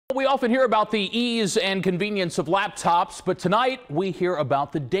We often hear about the ease and convenience of laptops, but tonight we hear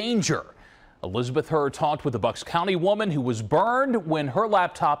about the danger. Elizabeth Hurd talked with a Bucks County woman who was burned when her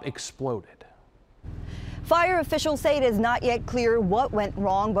laptop exploded. Fire officials say it is not yet clear what went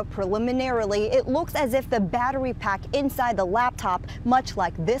wrong, but preliminarily it looks as if the battery pack inside the laptop, much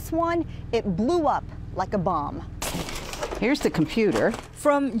like this one, it blew up like a bomb. Here's the computer.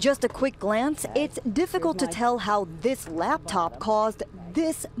 From just a quick glance, it's difficult to tell how this laptop caused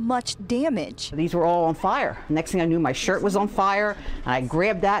this much damage. These were all on fire. Next thing I knew, my shirt was on fire, and I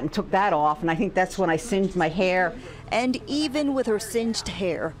grabbed that and took that off, and I think that's when I singed my hair. And even with her singed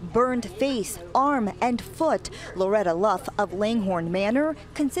hair, burned face, arm, and foot, Loretta Luff of Langhorne Manor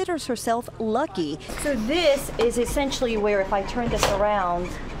considers herself lucky. So this is essentially where, if I turn this around,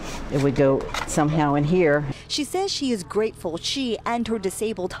 it would go somehow in here. She says she is grateful she and her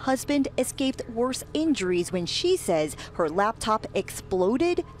disabled husband escaped worse injuries when she says her laptop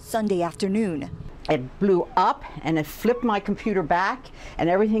exploded Sunday afternoon. It blew up and it flipped my computer back, and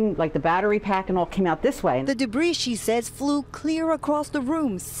everything, like the battery pack and all, came out this way. The debris, she says, flew clear across the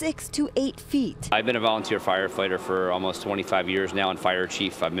room 6 to 8 feet. I've been a volunteer firefighter for almost 25 years now and fire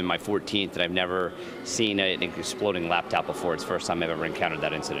chief. I'm in my 14th and I've never seen an exploding laptop before. It's the first time I've ever encountered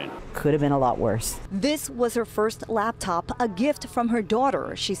that incident. Could have been a lot worse. This was her first laptop, a gift from her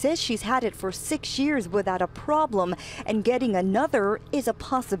daughter. She says she's had it for 6 years without a problem, and getting another is a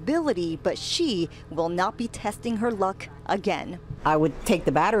possibility, but she will not be testing her luck again. I would take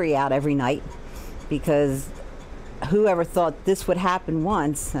the battery out every night, because whoever thought this would happen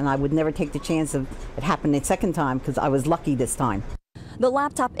once, and I would never take the chance of it happening a second time, because I was lucky this time. The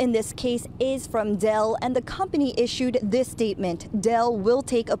laptop in this case is from Dell, and the company issued this statement. Dell will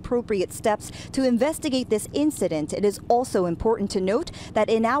take appropriate steps to investigate this incident. It is also important to note that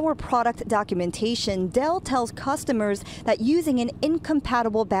in our product documentation, Dell tells customers that using an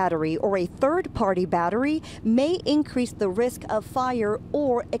incompatible battery or a third-party battery may increase the risk of fire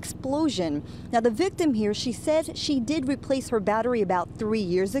or explosion. Now, the victim here, she says she did replace her battery about 3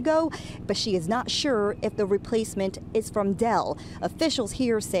 years ago, but she is not sure if the replacement is from Dell. Officials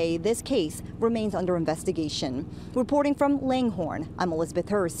here say this case remains under investigation. Reporting from Langhorne, I'm Elizabeth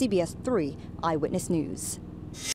Hurd, CBS 3 Eyewitness News.